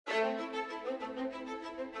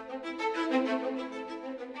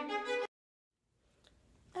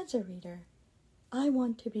As a reader, I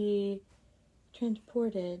want to be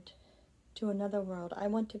transported to another world. I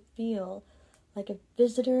want to feel like a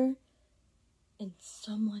visitor in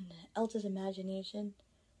someone else's imagination.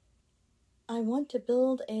 I want to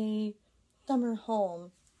build a summer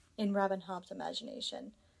home in Robbin Hobb's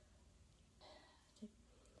imagination.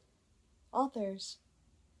 Authors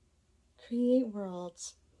create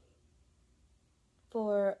worlds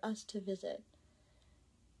for us to visit.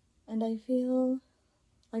 And I feel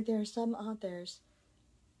like there are some authors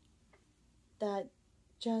that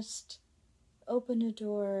just open a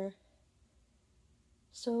door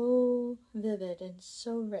so vivid and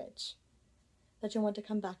so rich that you want to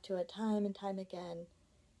come back to it time and time again.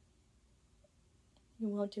 You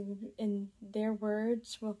want to, in their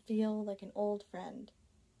words, will feel like an old friend.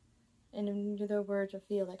 And in their words will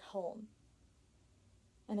feel like home.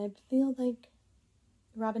 And I feel like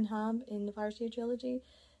Robbin Hobb in the Farseer trilogy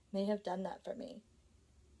may have done that for me.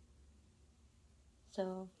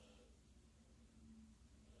 So,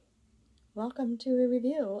 welcome to a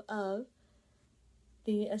review of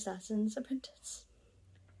The Assassin's Apprentice.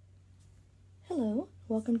 Hello,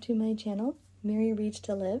 welcome to my channel, Mary Reads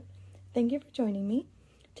to Live. Thank you for joining me.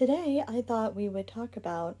 Today, I thought we would talk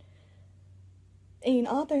about an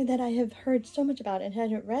author that I have heard so much about and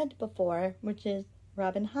hadn't read before, which is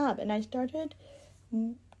Robbin Hobb. And I started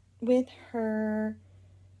with her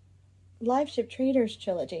Live Ship Traders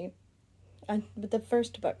trilogy, with the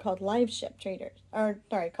first book called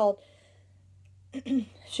called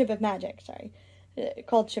Ship of Magic,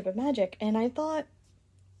 called Ship of Magic, and I thought,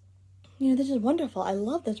 this is wonderful. I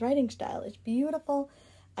love this writing style. It's beautiful.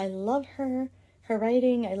 I love her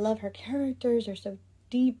writing. I love her characters. They're so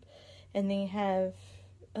deep, and they have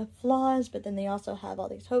flaws, but then they also have all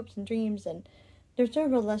these hopes and dreams, and they're so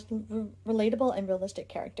relatable and realistic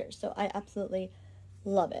characters, so I absolutely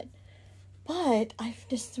love it. But I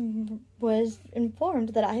just was informed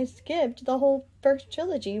that I skipped the whole first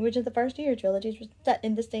trilogy, which is the Farseer trilogy, which was set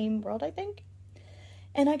in the same world, I think.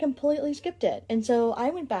 And I completely skipped it. And so I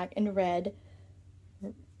went back and read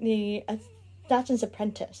The Assassin's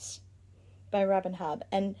Apprentice by Robbin Hobb.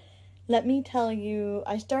 And let me tell you,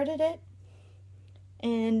 I started it,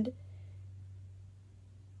 and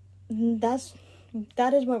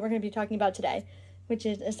that is what we're going to be talking about today, which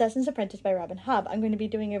is Assassin's Apprentice by Robbin Hobb. I'm going to be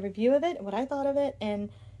doing a review of it, what I thought of it, and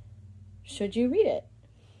should you read it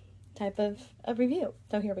type of review.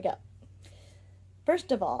 So here we go.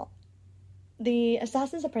 First of all, The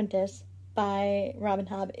Assassin's Apprentice by Robbin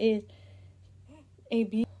Hobb is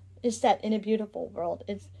set in a beautiful world.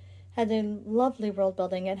 It has a lovely world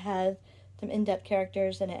building. It has some in-depth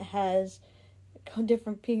characters, and it has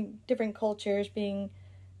different cultures being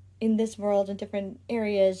in this world in different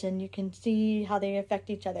areas, and you can see how they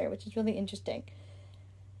affect each other, which is really interesting.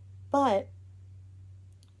 But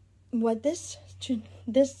what this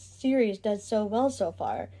series does so well so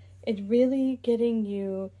far is really getting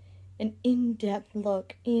you an in-depth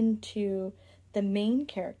look into the main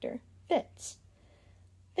character, Fitz.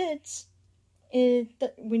 Fitz is,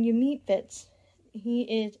 when you meet Fitz, he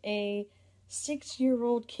is a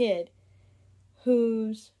 6-year-old kid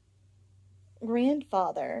whose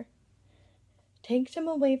grandfather takes him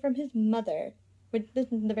away from his mother, which this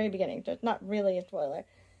is in the very beginning, so it's not really a spoiler,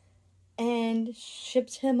 and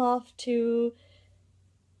ships him off to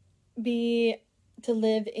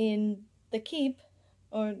live in the keep,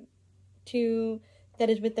 that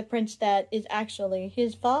is with the prince that is actually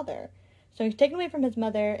his father. So he's taken away from his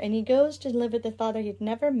mother, and he goes to live with his father he's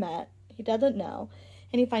never met, he doesn't know,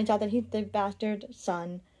 and he finds out that he's the bastard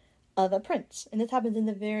son of a prince. And this happens in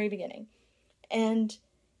the very beginning. And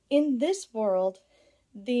in this world,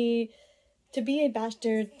 to be a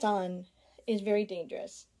bastard son is very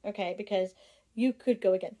dangerous, okay? Because you could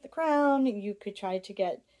go against the crown, you could try to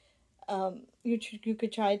get, you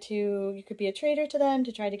could be a traitor to them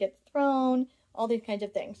to try to get the throne, all these kinds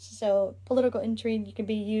of things. So political intrigue, you can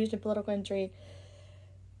be used in political intrigue.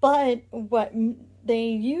 But what they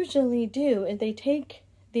usually do is they take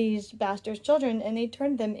these bastard children and they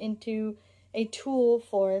turn them into a tool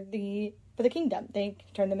for the kingdom. They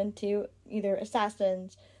turn them into either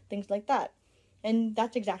assassins, things like that. And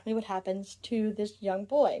that's exactly what happens to this young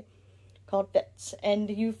boy called Fitz. And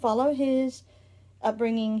you follow his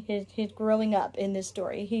upbringing, his growing up in this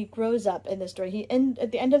story. He grows up in this story.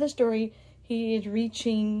 At the end of the story, he's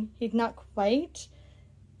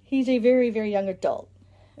a very, very young adult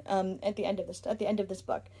at the end of this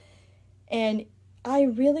book. And I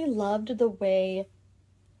really loved the way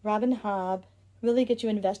Robbin Hobb really gets you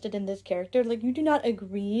invested in this character. Like, you do not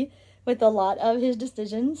agree with a lot of his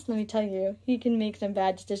decisions. Let me tell you, he can make some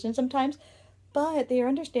bad decisions sometimes, but they are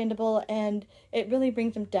understandable, and it really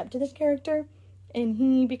brings some depth to this character, and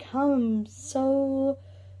he becomes so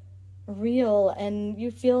real, and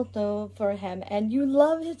you feel so for him, and you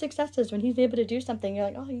love his successes when he's able to do something. You're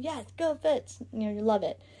like, oh yes, go Fitz, you love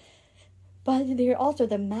it. But there's also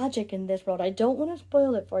the magic in this world. I don't want to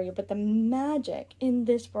spoil it for you, but the magic in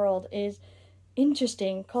this world is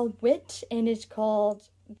interesting, called wit, and it's called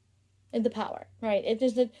the power, right? It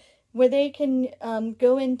is where they can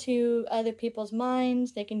go into other people's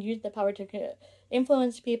minds. They can use the power to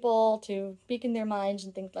influence people, to speak in their minds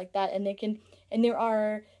and things like that. And there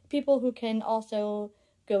are people who can also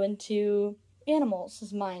go into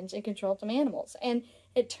animals' minds and control some animals. And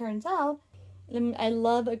it turns out, I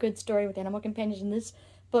love a good story with animal companions, and this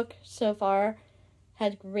book so far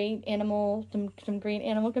had some great animal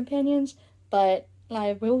companions, but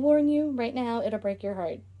I will warn you right now, it'll break your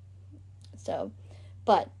heart. So,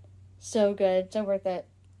 but so good, so worth it.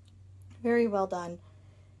 Very well done.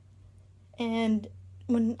 And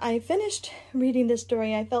when I finished reading this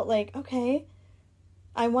story, I felt like, okay,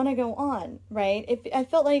 I want to go on, right? I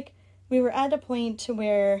felt like we were at a point to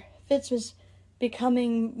where Fitz was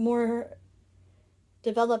becoming more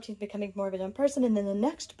developed. He's becoming more of his own person, and then the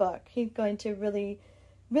next book, he's going to really,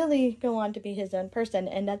 really go on to be his own person,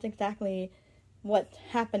 and that's exactly what's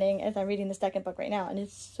happening as I'm reading the second book right now, and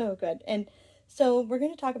it's so good. And so we're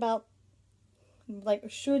going to talk about, like,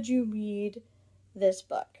 should you read this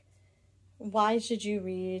book? Why should you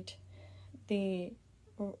read the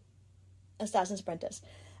Assassin's Apprentice?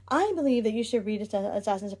 I believe that you should read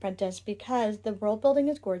Assassin's Apprentice because the world building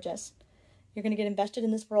is gorgeous. You're going to get invested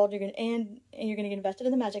in this world. You're going to get invested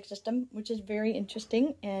in the magic system, which is very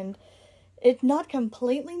interesting. And it's not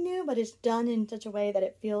completely new, but it's done in such a way that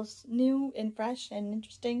it feels new and fresh and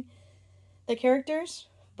interesting. The characters,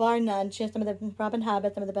 bar none, she has Robbin Hobb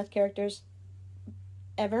has some of the best characters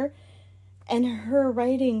ever. And her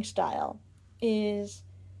writing style is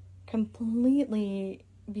completely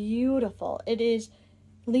beautiful. It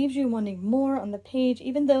leaves you wanting more on the page,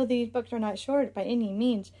 even though these books are not short by any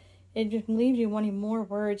means. It just leaves you wanting more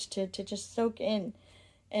words to just soak in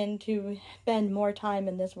and to spend more time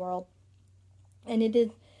in this world. And it is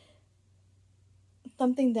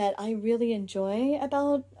something that I really enjoy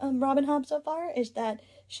about Robbin Hobb so far, is that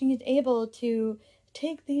she is able to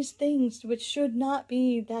take these things which should not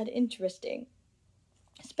be that interesting,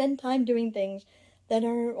 spend time doing things that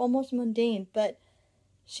are almost mundane, but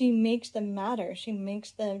she makes them matter. She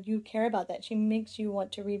makes you care about that. She makes you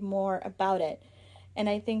want to read more about it. And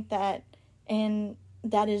I think that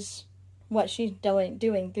is what she's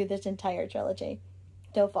doing through this entire trilogy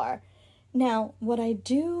so far. Now, what I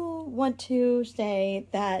do want to say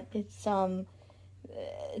that it's,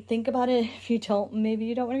 think about it maybe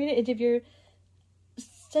you don't want to read it, is if you're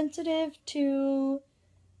sensitive to,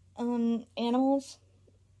 animals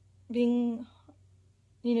being,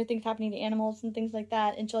 things happening to animals and things like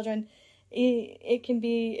that, and children, it can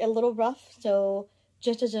be a little rough, so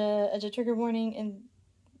just as a trigger warning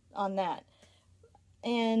on that.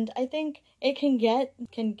 And I think it can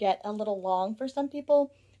get a little long for some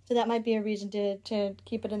people, so that might be a reason to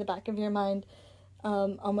keep it in the back of your mind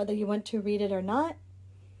on whether you want to read it or not.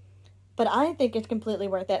 But I think it's completely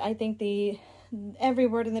worth it. I think every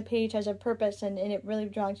word in the page has a purpose, and it really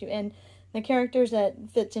draws you in. The characters that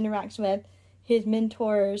Fitz interacts with, his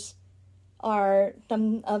mentors, are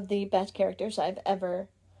some of the best characters I've ever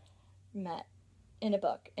met in a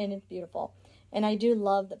book, and it's beautiful. And I do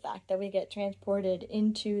love the fact that we get transported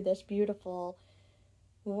into this beautiful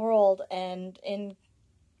world, and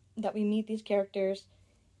that we meet these characters,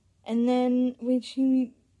 and then we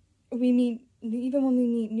meet, even when we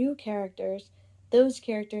meet new characters, those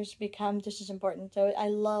characters become just as important. So I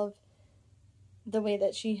love the way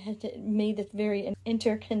that she has made this very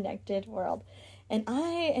interconnected world. And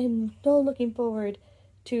I am so looking forward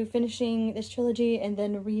to finishing this trilogy, and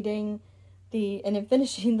then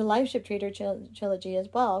finishing the Life Ship Trader trilogy as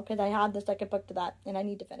well, because I have the second book to that, and I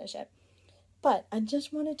need to finish it. But I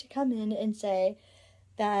just wanted to come in and say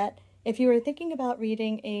that if you were thinking about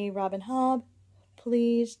reading a Robbin Hobb,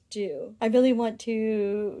 please do. I really want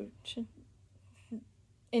to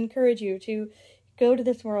encourage you to go to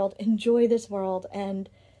this world, enjoy this world, and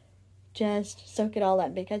just soak it all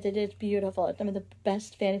in, because it is beautiful. It's some of the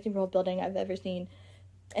best fantasy world building I've ever seen.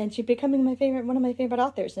 And she's becoming one of my favorite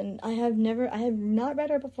authors, and I have not read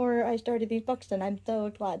her before I started these books, and I'm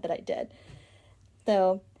so glad that I did.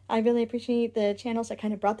 So I really appreciate the channels that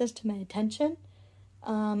kind of brought this to my attention.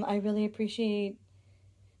 I really appreciate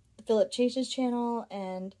Philip Chase's channel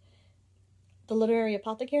and The Literary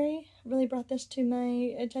Apothecary really brought this to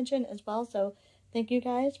my attention as well. So thank you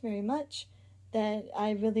guys very much. That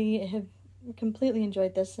I really have completely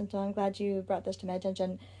enjoyed this, and so I'm glad you brought this to my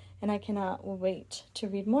attention, and I cannot wait to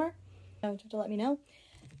read more. To let me know.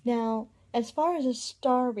 Now, as far as a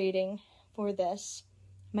star rating for this,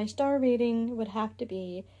 my star rating would have to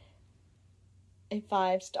be a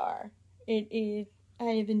 5-star. I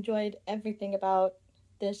have enjoyed everything about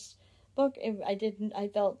this book. I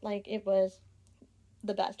felt like it was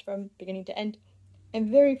the best from beginning to end, and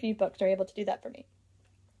very few books are able to do that for me.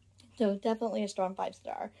 So definitely a strong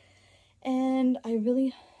 5-star. And I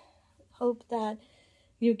really hope that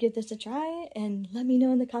you give this a try, and let me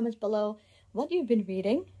know in the comments below what you've been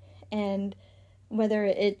reading, and whether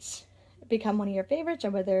it's become one of your favorites, or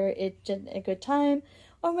whether it's just a good time,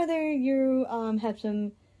 or whether you have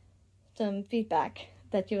some feedback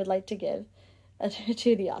that you would like to give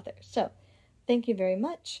to the author. So thank you very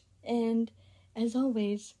much, and as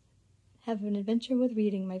always, have an adventure with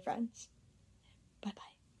reading, my friends.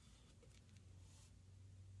 Bye-bye.